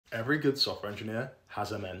Every good software engineer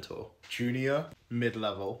has a mentor. Junior,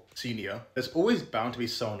 mid-level, senior. There's always bound to be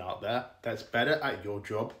someone out there that's better at your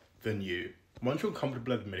job than you. Once you're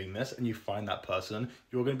comfortable admitting this and you find that person,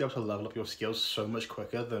 you're going to be able to level up your skills so much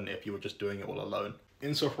quicker than if you were just doing it all alone.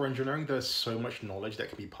 In software engineering, there's so much knowledge that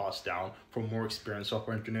can be passed down from more experienced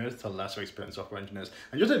software engineers to lesser experienced software engineers.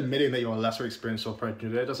 And just admitting that you're a lesser experienced software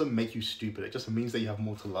engineer doesn't make you stupid. It just means that you have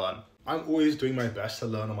more to learn. I'm always doing my best to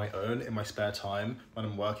learn on my own in my spare time when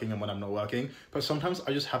I'm working and when I'm not working. But sometimes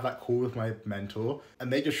I just have that call with my mentor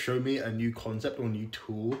and they just show me a new concept or a new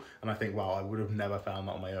tool. And I think, wow, I would have never found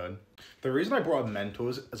that on my own. The reason I brought up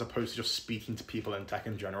mentors as opposed to just speaking to people in tech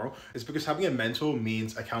in general is because having a mentor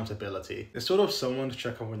means accountability. It's sort of someone to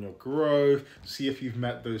check up on your growth, see if you've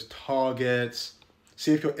met those targets,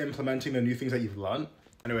 see if you're implementing the new things that you've learned.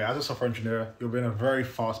 Anyway, as a software engineer, you're in a very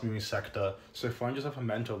fast-moving sector, so find yourself a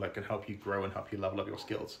mentor that can help you grow and help you level up your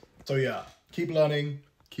skills. So yeah, keep learning,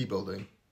 keep building.